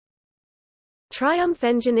Triumph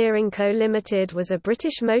Engineering Co Ltd was a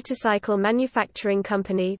British motorcycle manufacturing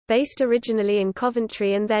company, based originally in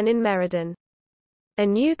Coventry and then in Meriden. A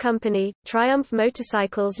new company, Triumph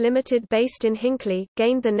Motorcycles Limited, based in Hinckley,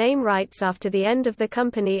 gained the name rights after the end of the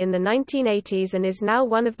company in the 1980s and is now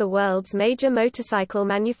one of the world's major motorcycle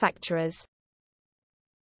manufacturers.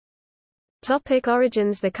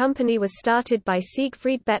 Origins. The company was started by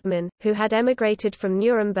Siegfried Bettmann, who had emigrated from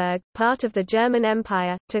Nuremberg, part of the German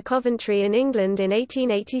Empire, to Coventry in England in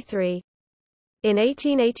 1883. In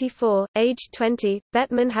 1884, aged 20,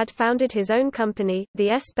 Bettmann had founded his own company, the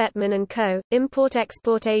S. Bettmann & Co.,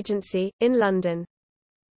 Import-Export Agency, in London.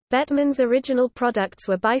 Bettmann's original products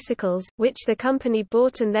were bicycles, which the company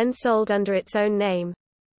bought and then sold under its own name.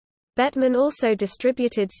 Bettmann also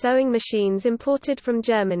distributed sewing machines imported from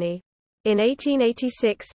Germany. In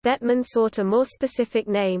 1886, Bettmann sought a more specific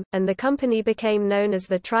name, and the company became known as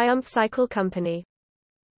the Triumph Cycle Company.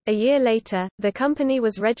 A year later, the company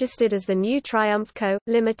was registered as the new Triumph Co.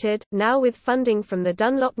 Ltd., now with funding from the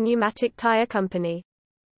Dunlop Pneumatic Tyre Company.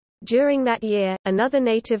 During that year, another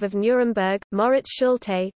native of Nuremberg, Moritz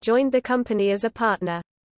Schulte, joined the company as a partner.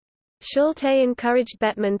 Schulte encouraged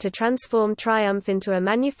Bettmann to transform Triumph into a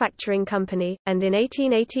manufacturing company, and in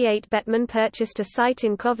 1888 Bettmann purchased a site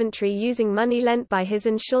in Coventry using money lent by his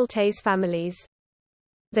and Schulte's families.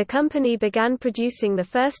 The company began producing the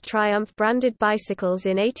first Triumph-branded bicycles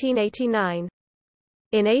in 1889.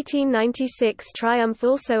 In 1896 Triumph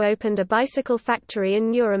also opened a bicycle factory in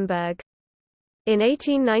Nuremberg. In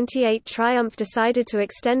 1898 Triumph decided to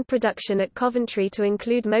extend production at Coventry to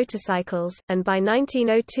include motorcycles, and by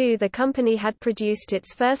 1902 the company had produced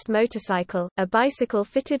its first motorcycle, a bicycle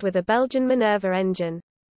fitted with a Belgian Minerva engine.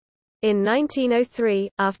 In 1903,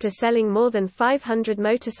 after selling more than 500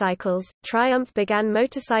 motorcycles, Triumph began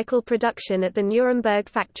motorcycle production at the Nuremberg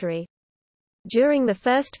factory. During the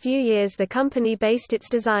first few years the company based its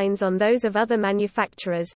designs on those of other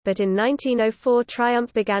manufacturers, but in 1904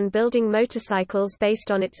 Triumph began building motorcycles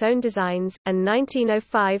based on its own designs, and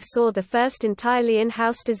 1905 saw the first entirely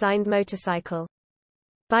in-house designed motorcycle.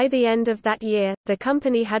 By the end of that year, the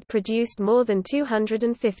company had produced more than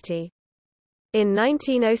 250. In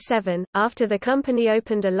 1907, after the company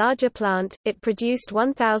opened a larger plant, it produced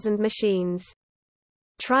 1,000 machines.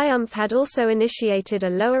 Triumph had also initiated a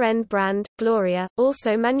lower-end brand, Gloria,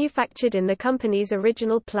 also manufactured in the company's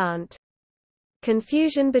original plant.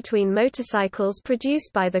 Confusion between motorcycles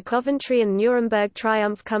produced by the Coventry and Nuremberg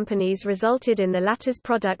Triumph companies resulted in the latter's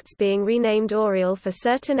products being renamed Oriole for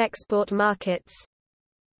certain export markets.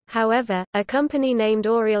 However, a company named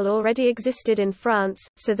Oriole already existed in France,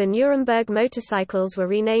 so the Nuremberg motorcycles were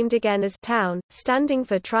renamed again as Town, standing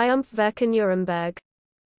for Triumph Werke Nuremberg.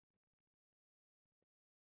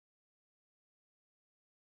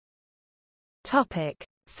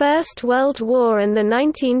 First World War and the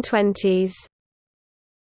 1920s.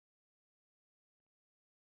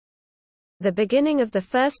 The beginning of the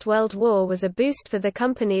First World War was a boost for the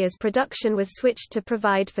company as production was switched to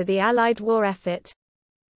provide for the Allied war effort.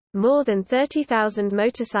 More than 30,000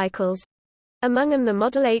 motorcycles—among them the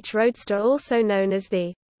Model H Roadster, also known as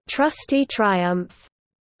the Trusty Triumph,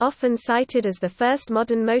 often cited as the first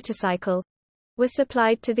modern motorcycle—were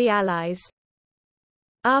supplied to the Allies.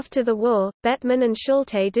 After the war, Bettmann and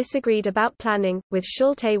Schulte disagreed about planning, with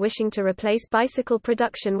Schulte wishing to replace bicycle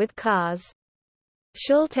production with cars.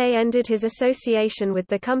 Schulte ended his association with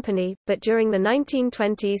the company, but during the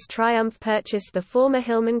 1920s Triumph purchased the former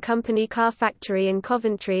Hillman Company car factory in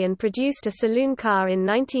Coventry and produced a saloon car in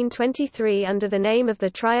 1923 under the name of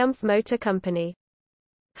the Triumph Motor Company.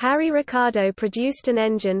 Harry Ricardo produced an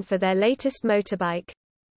engine for their latest motorbike.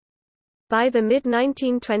 By the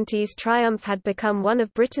mid-1920s Triumph had become one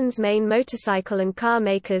of Britain's main motorcycle and car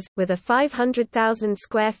makers, with a 500,000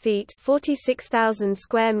 square feet (46,000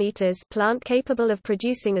 square meters) plant capable of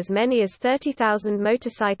producing as many as 30,000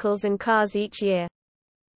 motorcycles and cars each year.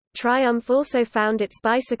 Triumph also found its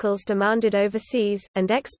bicycles demanded overseas, and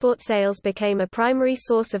export sales became a primary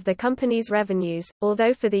source of the company's revenues,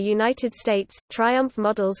 although for the United States, Triumph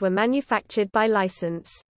models were manufactured by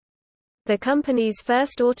license. The company's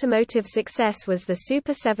first automotive success was the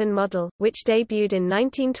Super 7 model, which debuted in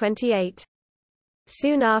 1928.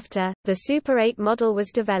 Soon after, the Super 8 model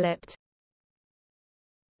was developed.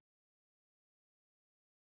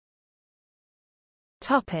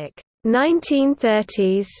 Topic: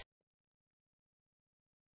 1930s.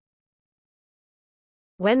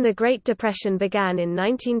 When the Great Depression began in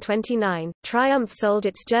 1929, Triumph sold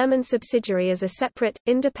its German subsidiary as a separate,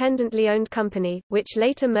 independently owned company, which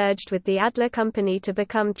later merged with the Adler Company to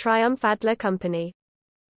become Triumph Adler Company.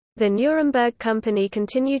 The Nuremberg company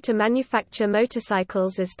continued to manufacture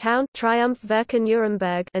motorcycles as Town Triumph Werke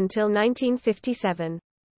Nuremberg until 1957.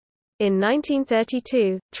 In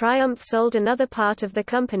 1932, Triumph sold another part of the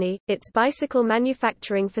company, its bicycle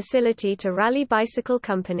manufacturing facility, to Raleigh Bicycle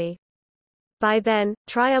Company. By then,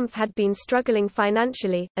 Triumph had been struggling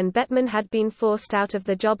financially, and Bettman had been forced out of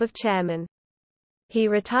the job of chairman. He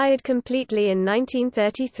retired completely in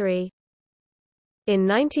 1933. In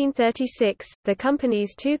 1936, the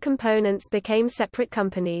company's two components became separate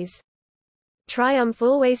companies. Triumph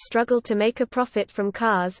always struggled to make a profit from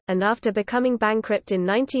cars, and after becoming bankrupt in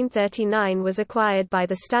 1939 was acquired by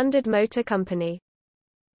the Standard Motor Company.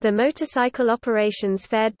 The motorcycle operations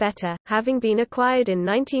fared better, having been acquired in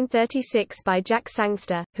 1936 by Jack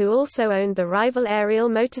Sangster, who also owned the rival Ariel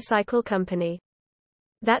Motorcycle Company.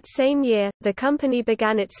 That same year, the company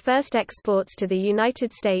began its first exports to the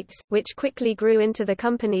United States, which quickly grew into the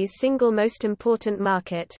company's single most important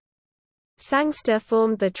market. Sangster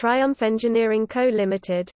formed the Triumph Engineering Co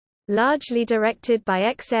Ltd. Largely directed by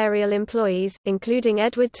ex-Ariel employees, including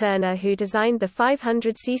Edward Turner, who designed the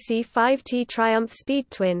 500cc 5T Triumph Speed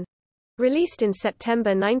Twin, released in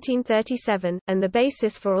September 1937, and the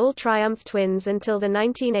basis for all Triumph twins until the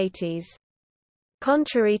 1980s.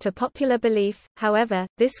 Contrary to popular belief, however,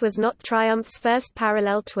 this was not Triumph's first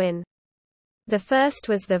parallel twin. The first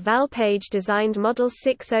was the Val Page-designed Model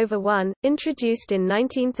 6/1, introduced in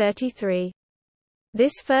 1933.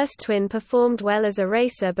 This first twin performed well as a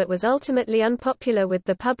racer but was ultimately unpopular with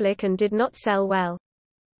the public and did not sell well.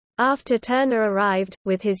 After Turner arrived,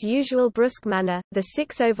 with his usual brusque manner, the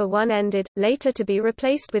 6/1 ended, later to be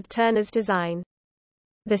replaced with Turner's design.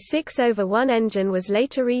 The 6/1 engine was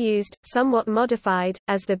later reused, somewhat modified,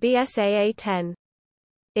 as the BSAA-10.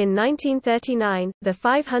 In 1939, the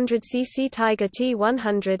 500cc Tiger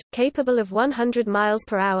T100, capable of 100 miles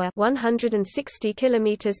per hour (160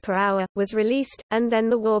 kilometers per hour), was released, and then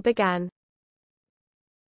the war began.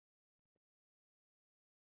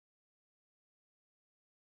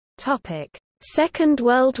 Topic: Second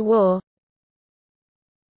World War.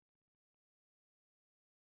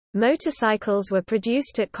 Motorcycles were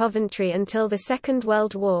produced at Coventry until the Second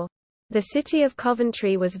World War. The city of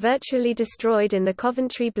Coventry was virtually destroyed in the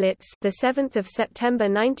Coventry Blitz, the 7th of September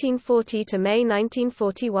 1940 to May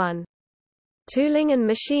 1941. Tooling and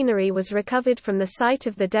machinery was recovered from the site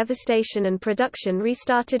of the devastation and production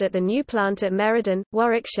restarted at the new plant at Meriden,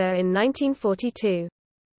 Warwickshire in 1942.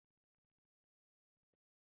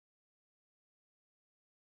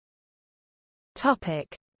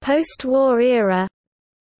 Topic: Post-war era.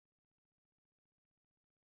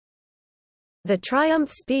 The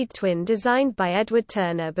Triumph Speed Twin designed by Edward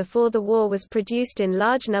Turner before the war was produced in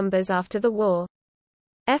large numbers after the war.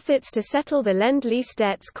 Efforts to settle the Lend-Lease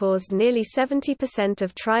debts caused nearly 70%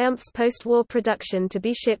 of Triumph's post-war production to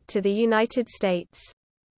be shipped to the United States.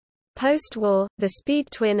 Post-war, the Speed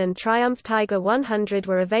Twin and Triumph Tiger 100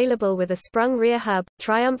 were available with a sprung rear hub,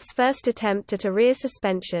 Triumph's first attempt at a rear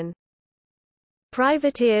suspension.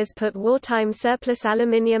 Privateers put wartime surplus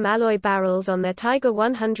aluminium alloy barrels on their Tiger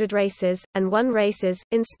 100 racers, and won races,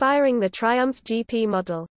 inspiring the Triumph GP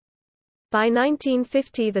model. By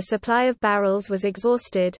 1950 the supply of barrels was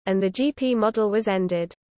exhausted, and the GP model was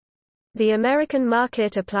ended. The American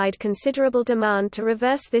market applied considerable demand to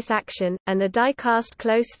reverse this action, and a die-cast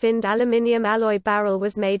close-finned aluminium alloy barrel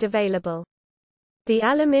was made available. The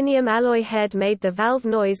aluminium alloy head made the valve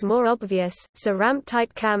noise more obvious, so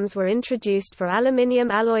ramp-type cams were introduced for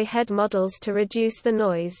aluminium alloy head models to reduce the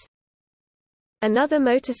noise. Another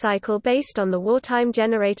motorcycle based on the wartime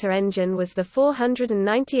generator engine was the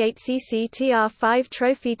 498cc TR5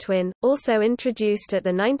 Trophy Twin, also introduced at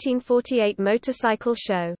the 1948 Motorcycle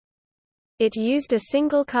Show. It used a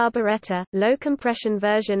single carburetor, low-compression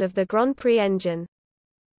version of the Grand Prix engine.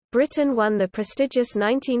 Britain won the prestigious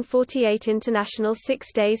 1948 International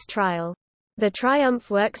Six Days Trial. The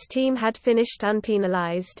Triumph Works team had finished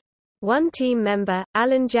unpenalized. One team member,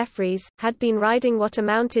 Alan Jeffries, had been riding what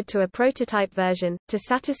amounted to a prototype version. To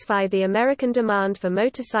satisfy the American demand for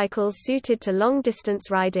motorcycles suited to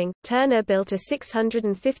long-distance riding, Turner built a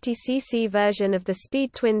 650cc version of the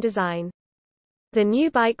Speed Twin design. The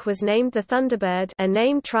new bike was named the Thunderbird, a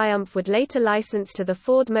name Triumph would later license to the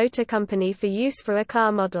Ford Motor Company for use for a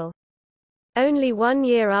car model. Only 1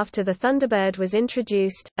 year after the Thunderbird was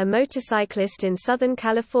introduced, a motorcyclist in Southern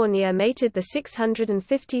California mated the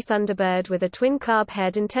 650 Thunderbird with a twin-carb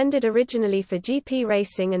head intended originally for GP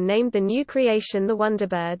racing and named the new creation the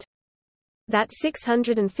Wonderbird. That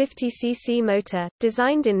 650cc motor,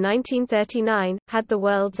 designed in 1939, had the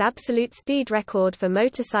world's absolute speed record for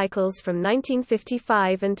motorcycles from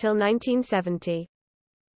 1955 until 1970.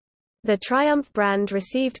 The Triumph brand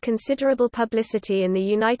received considerable publicity in the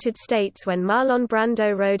United States when Marlon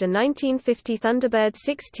Brando rode a 1950 Thunderbird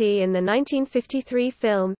 6T in the 1953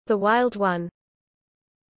 film, The Wild One.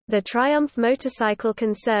 The Triumph motorcycle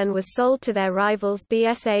concern was sold to their rivals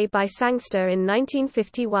BSA by Sangster in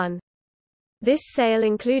 1951. This sale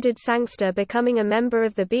included Sangster becoming a member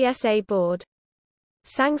of the BSA board.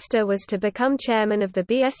 Sangster was to become chairman of the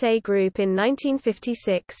BSA group in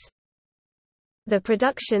 1956. The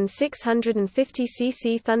production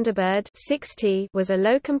 650cc Thunderbird 6T was a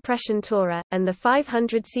low-compression tourer, and the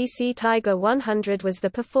 500cc Tiger 100 was the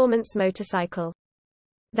performance motorcycle.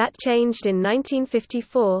 That changed in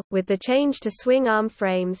 1954, with the change to swing-arm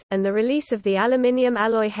frames, and the release of the aluminium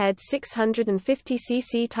alloy head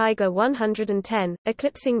 650cc Tiger 110,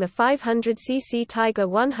 eclipsing the 500cc Tiger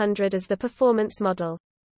 100 as the performance model.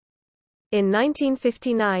 In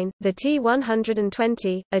 1959, the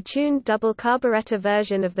T120, a tuned double carburetor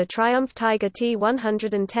version of the Triumph Tiger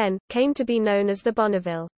T110, came to be known as the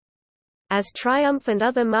Bonneville. As Triumph and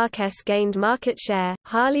other marques gained market share,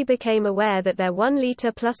 Harley became aware that their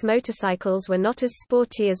 1-liter-plus motorcycles were not as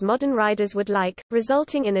sporty as modern riders would like,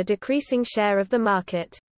 resulting in a decreasing share of the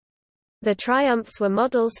market. The Triumphs were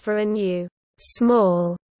models for a new,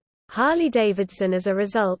 small Harley-Davidson. As a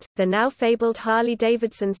result, the now fabled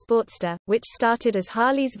Harley-Davidson Sportster, which started as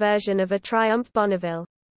Harley's version of a Triumph Bonneville.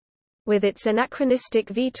 With its anachronistic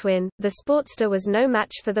V-twin, the Sportster was no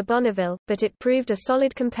match for the Bonneville, but it proved a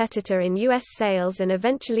solid competitor in U.S. sales and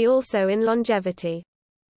eventually also in longevity.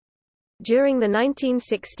 During the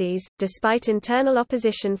 1960s, despite internal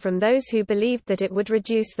opposition from those who believed that it would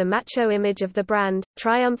reduce the macho image of the brand,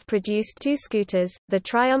 Triumph produced two scooters, the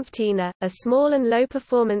Triumph Tina, a small and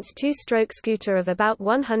low-performance two-stroke scooter of about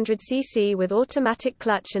 100 cc with automatic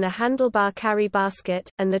clutch and a handlebar carry basket,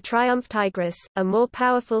 and the Triumph Tigress, a more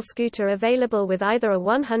powerful scooter available with either a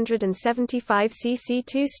 175 cc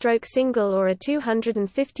two-stroke single or a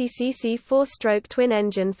 250 cc four-stroke twin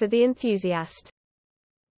engine for the enthusiast.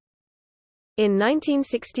 In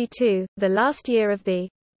 1962, the last year of the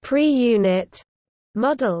pre-unit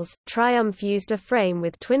models, Triumph used a frame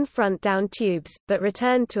with twin front down tubes, but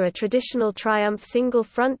returned to a traditional Triumph single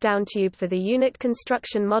front down tube for the unit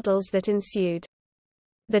construction models that ensued.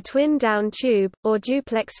 The twin down tube, or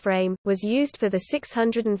duplex frame, was used for the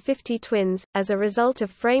 650 twins, as a result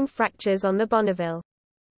of frame fractures on the Bonneville.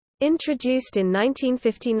 Introduced in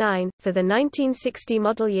 1959, for the 1960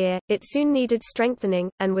 model year, it soon needed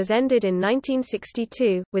strengthening, and was ended in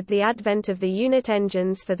 1962, with the advent of the unit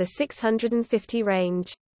engines for the 650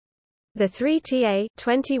 range. The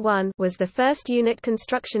 3TA-21 was the first unit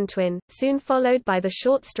construction twin, soon followed by the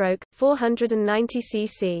short-stroke,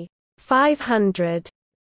 490cc 500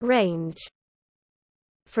 range.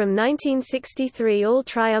 From 1963 all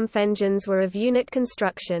Triumph engines were of unit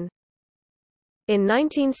construction. In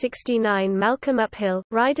 1969 Malcolm Uphill,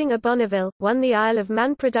 riding a Bonneville, won the Isle of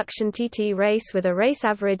Man production TT race with a race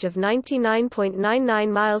average of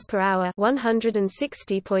 99.99 miles per hour,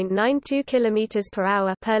 160.92 kilometers per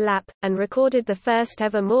hour per lap, and recorded the first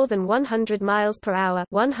ever more than 100 miles per hour,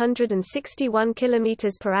 161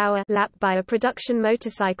 kilometers per hour lap by a production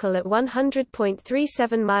motorcycle at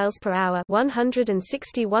 100.37 miles per hour,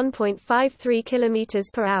 161.53 kilometers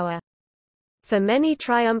per hour. For many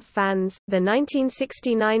Triumph fans, the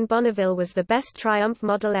 1969 Bonneville was the best Triumph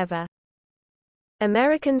model ever.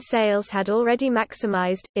 American sales had already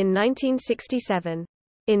maximized, in 1967.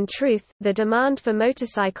 In truth, the demand for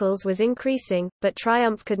motorcycles was increasing, but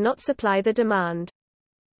Triumph could not supply the demand.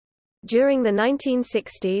 During the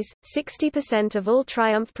 1960s, 60% of all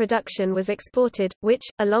Triumph production was exported, which,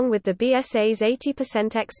 along with the BSA's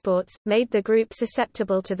 80% exports, made the group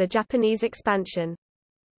susceptible to the Japanese expansion.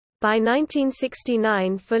 By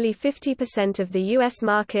 1969 fully 50% of the U.S.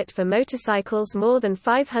 market for motorcycles more than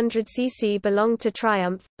 500 cc belonged to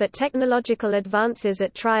Triumph, but technological advances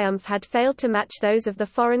at Triumph had failed to match those of the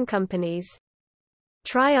foreign companies.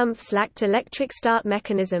 Triumphs lacked electric start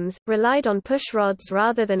mechanisms, relied on push rods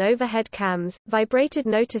rather than overhead cams, vibrated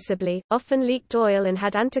noticeably, often leaked oil and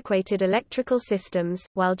had antiquated electrical systems,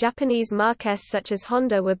 while Japanese marques such as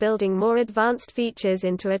Honda were building more advanced features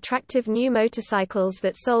into attractive new motorcycles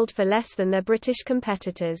that sold for less than their British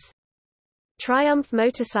competitors. Triumph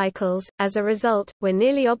motorcycles, as a result, were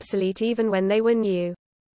nearly obsolete even when they were new.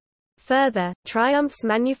 Further, Triumph's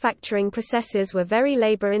manufacturing processes were very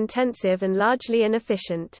labor-intensive and largely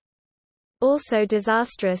inefficient. Also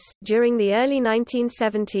disastrous, during the early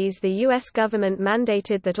 1970s the U.S. government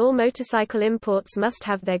mandated that all motorcycle imports must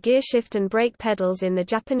have their gearshift and brake pedals in the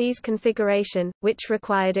Japanese configuration, which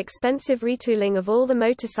required expensive retooling of all the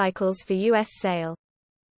motorcycles for U.S. sale.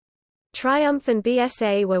 Triumph and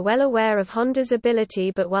BSA were well aware of Honda's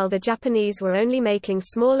ability, but while the Japanese were only making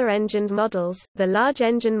smaller engined models, the large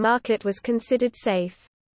engine market was considered safe.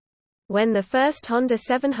 When the first Honda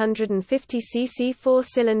 750cc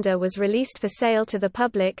four-cylinder was released for sale to the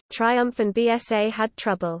public, Triumph and BSA had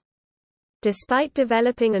trouble. Despite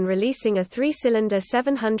developing and releasing a three-cylinder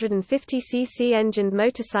 750cc engined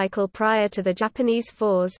motorcycle prior to the Japanese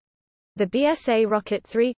fours—the BSA Rocket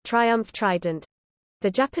 3, Triumph Trident—the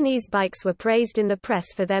Japanese bikes were praised in the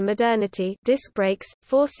press for their modernity, disc brakes,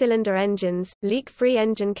 four-cylinder engines, leak-free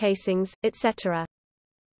engine casings, etc.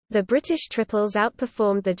 The British triples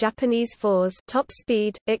outperformed the Japanese fours, top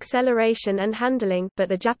speed, acceleration and handling, but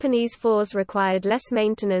the Japanese fours required less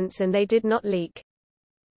maintenance and they did not leak.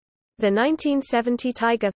 The 1970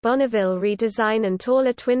 Tiger Bonneville redesign and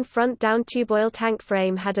taller twin-front down-tube-oil tank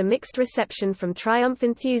frame had a mixed reception from Triumph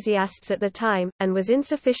enthusiasts at the time, and was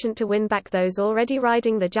insufficient to win back those already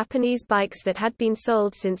riding the Japanese bikes that had been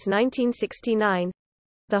sold since 1969.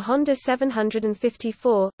 The Honda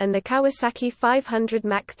 754, and the Kawasaki 500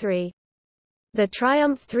 Mach 3. The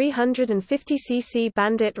Triumph 350cc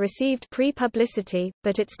Bandit received pre-publicity,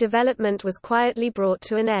 but its development was quietly brought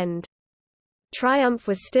to an end. Triumph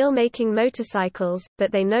was still making motorcycles,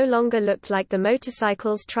 but they no longer looked like the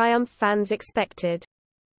motorcycles Triumph fans expected.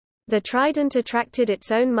 The Trident attracted its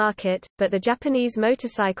own market, but the Japanese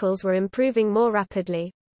motorcycles were improving more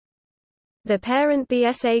rapidly. The parent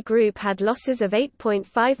BSA Group had losses of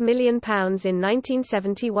 £8.5 million in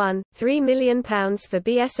 1971, £3 million for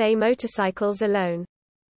BSA motorcycles alone.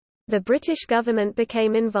 The British government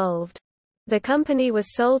became involved. The company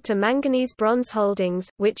was sold to Manganese Bronze Holdings,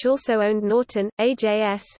 which also owned Norton,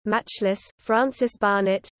 AJS, Matchless, Francis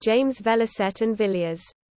Barnett, James Velisette and Villiers.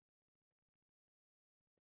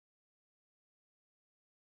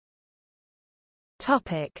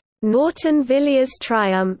 Norton Villiers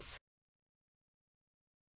Triumph.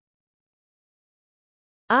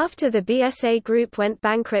 After the BSA Group went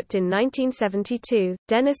bankrupt in 1972,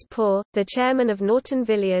 Dennis Poor, the chairman of Norton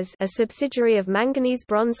Villiers, a subsidiary of Manganese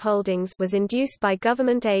Bronze Holdings, was induced by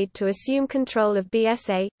government aid to assume control of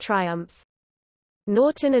BSA, Triumph.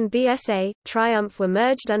 Norton and BSA, Triumph were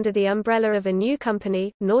merged under the umbrella of a new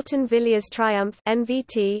company, Norton Villiers Triumph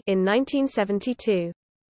 (NVT), in 1972.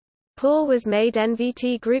 Poor was made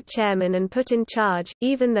NVT Group chairman and put in charge,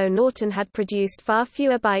 even though Norton had produced far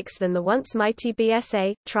fewer bikes than the once mighty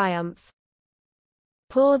BSA, Triumph.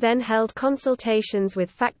 Poor then held consultations with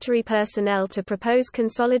factory personnel to propose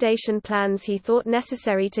consolidation plans he thought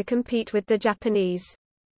necessary to compete with the Japanese.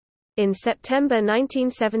 In September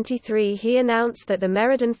 1973 he announced that the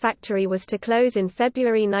Meriden factory was to close in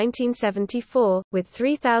February 1974, with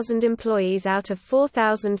 3,000 employees out of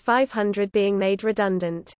 4,500 being made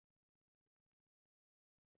redundant.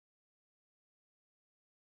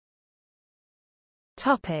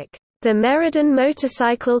 The Meriden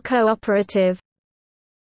Motorcycle Co-operative.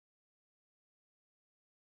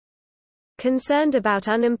 Concerned about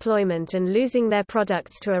unemployment and losing their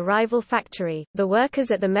products to a rival factory, the workers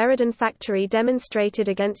at the Meriden factory demonstrated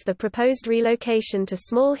against the proposed relocation to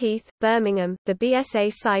Small Heath, Birmingham, the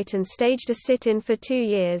BSA site, and staged a sit-in for 2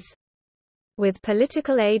 years. With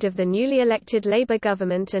political aid of the newly elected Labour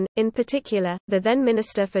government and, in particular, the then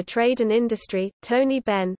Minister for Trade and Industry, Tony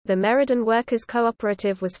Benn, the Meriden Workers'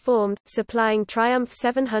 Co-operative was formed, supplying Triumph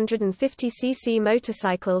 750cc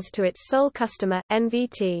motorcycles to its sole customer,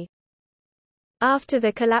 NVT. After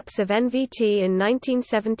the collapse of NVT in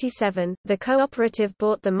 1977, the cooperative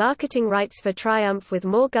bought the marketing rights for Triumph with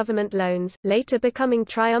more government loans, later becoming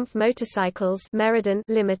Triumph Motorcycles Meriden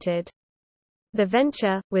Limited. The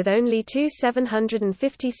venture, with only two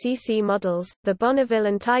 750cc models, the Bonneville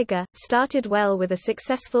and Tiger, started well with a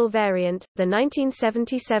successful variant, the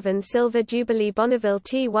 1977 Silver Jubilee Bonneville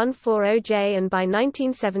T140J, and by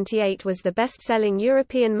 1978 was the best-selling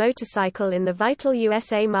European motorcycle in the vital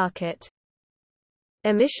USA market.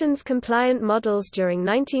 Emissions-compliant models during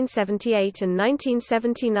 1978 and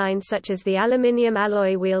 1979 such as the aluminium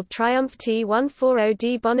alloy-wheeled Triumph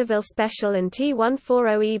T140D Bonneville Special and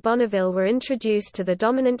T140E Bonneville were introduced to the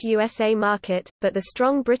dominant USA market, but the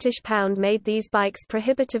strong British pound made these bikes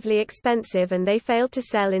prohibitively expensive and they failed to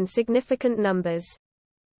sell in significant numbers.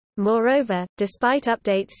 Moreover, despite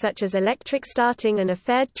updates such as electric starting and a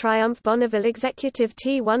faired Triumph Bonneville Executive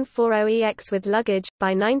T140EX with luggage,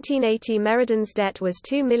 by 1980 Meriden's debt was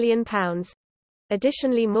 £2 million.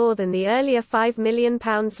 Additionally, more than the earlier £5 million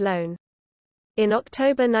loan. In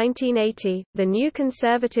October 1980, the new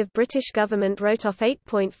Conservative British government wrote off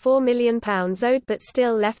 £8.4 million owed but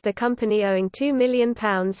still left the company owing £2 million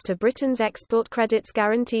to Britain's Export Credits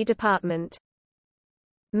Guarantee Department.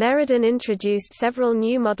 Meriden introduced several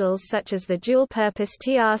new models such as the dual-purpose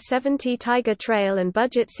TR-70 Tiger Trail and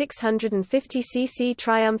budget 650cc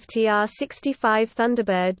Triumph TR-65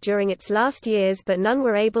 Thunderbird during its last years, but none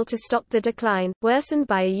were able to stop the decline, worsened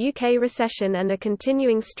by a UK recession and a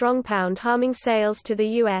continuing strong pound harming sales to the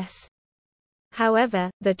US. However,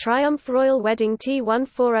 the Triumph Royal Wedding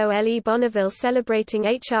T140LE Bonneville celebrating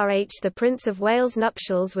HRH the Prince of Wales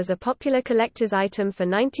nuptials was a popular collector's item for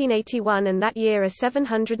 1981, and that year a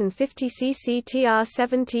 750cc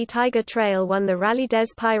TR-70 Tiger Trail won the Rallye des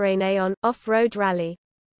Pyrénées off-road rally.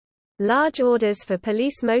 Large orders for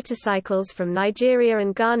police motorcycles from Nigeria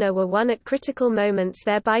and Ghana were won at critical moments,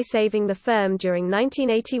 thereby saving the firm during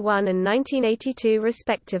 1981 and 1982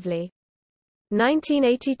 respectively.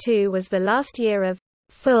 1982 was the last year of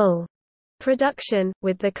full production,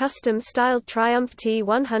 with the custom-styled Triumph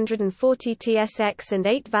T140 TSX and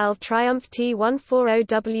 8-valve Triumph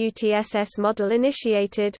T140W TSS model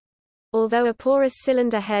initiated, although a porous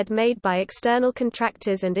cylinder head made by external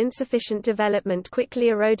contractors and insufficient development quickly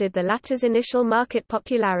eroded the latter's initial market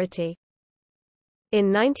popularity.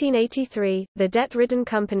 In 1983, the debt-ridden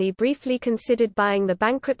company briefly considered buying the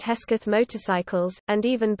bankrupt Hesketh motorcycles, and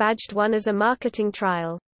even badged one as a marketing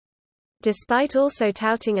trial. Despite also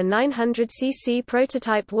touting a 900cc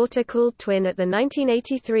prototype water-cooled twin at the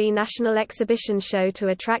 1983 National Exhibition Show to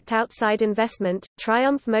attract outside investment,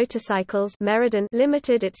 Triumph Motorcycles Meriden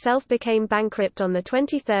Limited itself became bankrupt on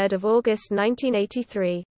 23 August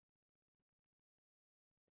 1983.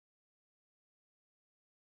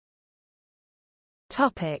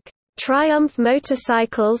 Triumph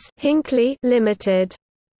Motorcycles Hinckley Limited.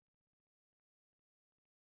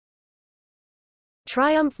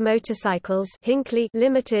 Triumph Motorcycles Hinckley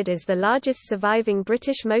Limited is the largest surviving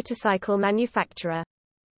British motorcycle manufacturer.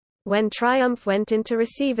 When Triumph went into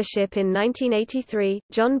receivership in 1983,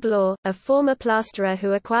 John Blaw, a former plasterer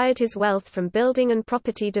who acquired his wealth from building and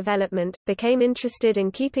property development, became interested in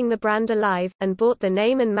keeping the brand alive, and bought the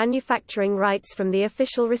name and manufacturing rights from the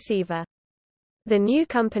official receiver. The new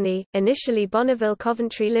company, initially Bonneville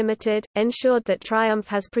Coventry Limited, ensured that Triumph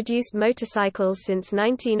has produced motorcycles since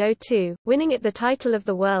 1902, winning it the title of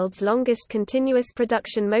the world's longest continuous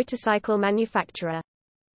production motorcycle manufacturer.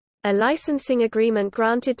 A licensing agreement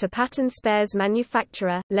granted to Pattern Spares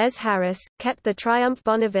manufacturer, Les Harris, kept the Triumph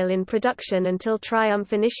Bonneville in production until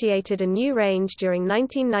Triumph initiated a new range during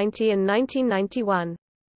 1990 and 1991.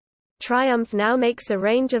 Triumph now makes a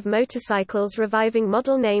range of motorcycles reviving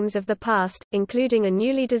model names of the past, including a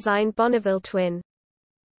newly designed Bonneville twin.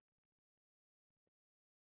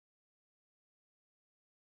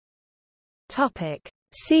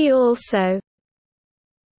 See also: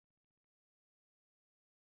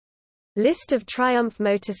 List of Triumph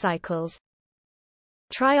motorcycles,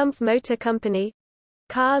 Triumph Motor Company,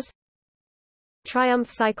 Cars, Triumph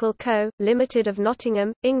Cycle Co. Limited of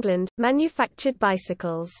Nottingham, England, manufactured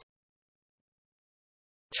bicycles.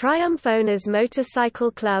 Triumph Owners Motorcycle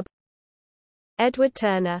Club, Edward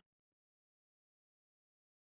Turner.